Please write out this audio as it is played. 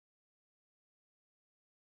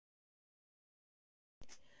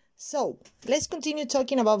So, let's continue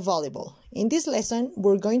talking about volleyball. In this lesson,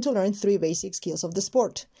 we're going to learn 3 basic skills of the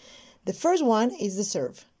sport. The first one is the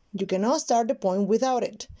serve. You cannot start the point without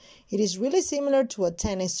it. It is really similar to a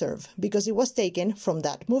tennis serve because it was taken from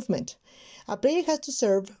that movement. A player has to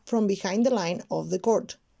serve from behind the line of the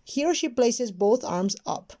court. He or she places both arms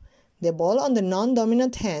up, the ball on the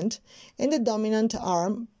non-dominant hand and the dominant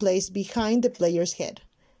arm placed behind the player's head.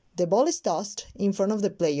 The ball is tossed in front of the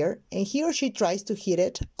player and he or she tries to hit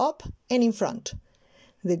it up and in front.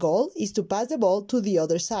 The goal is to pass the ball to the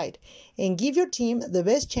other side and give your team the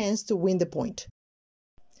best chance to win the point.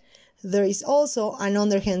 There is also an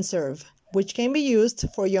underhand serve, which can be used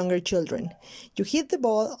for younger children. You hit the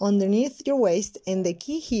ball underneath your waist and the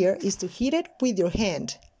key here is to hit it with your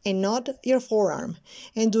hand and not your forearm.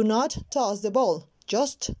 And do not toss the ball,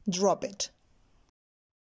 just drop it.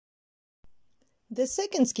 The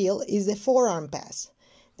second skill is the forearm pass.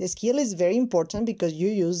 The skill is very important because you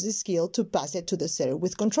use this skill to pass it to the setter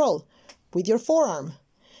with control, with your forearm.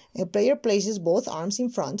 A player places both arms in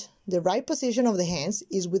front. The right position of the hands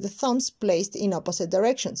is with the thumbs placed in opposite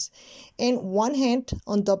directions, and one hand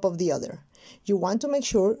on top of the other. You want to make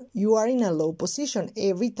sure you are in a low position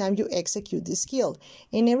every time you execute this skill,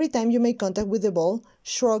 and every time you make contact with the ball,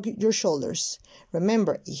 shrug your shoulders.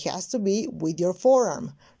 Remember, it has to be with your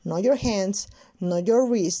forearm, not your hands, not your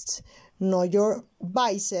wrists, not your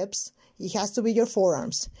biceps. It has to be your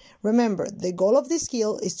forearms. Remember, the goal of this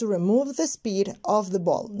skill is to remove the speed of the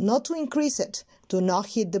ball, not to increase it. Do not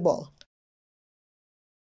hit the ball.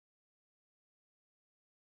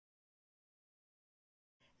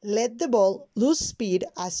 Let the ball lose speed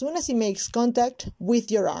as soon as it makes contact with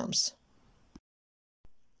your arms.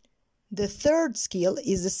 The third skill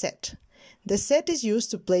is the set. The set is used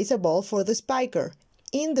to place a ball for the spiker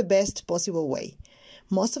in the best possible way.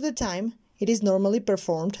 Most of the time, it is normally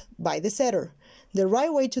performed by the setter. The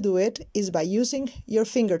right way to do it is by using your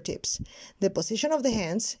fingertips. The position of the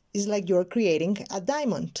hands is like you're creating a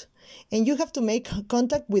diamond, and you have to make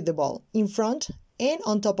contact with the ball in front and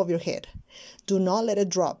on top of your head. Do not let it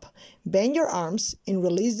drop. Bend your arms and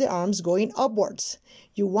release the arms going upwards.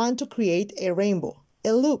 You want to create a rainbow,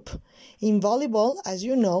 a loop. In volleyball, as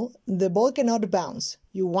you know, the ball cannot bounce.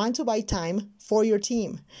 You want to buy time for your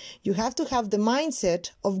team. You have to have the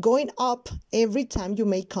mindset of going up every time you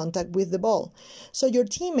make contact with the ball, so your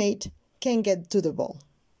teammate can get to the ball.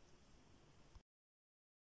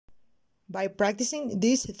 By practicing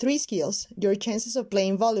these 3 skills, your chances of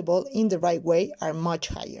playing volleyball in the right way are much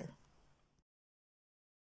higher.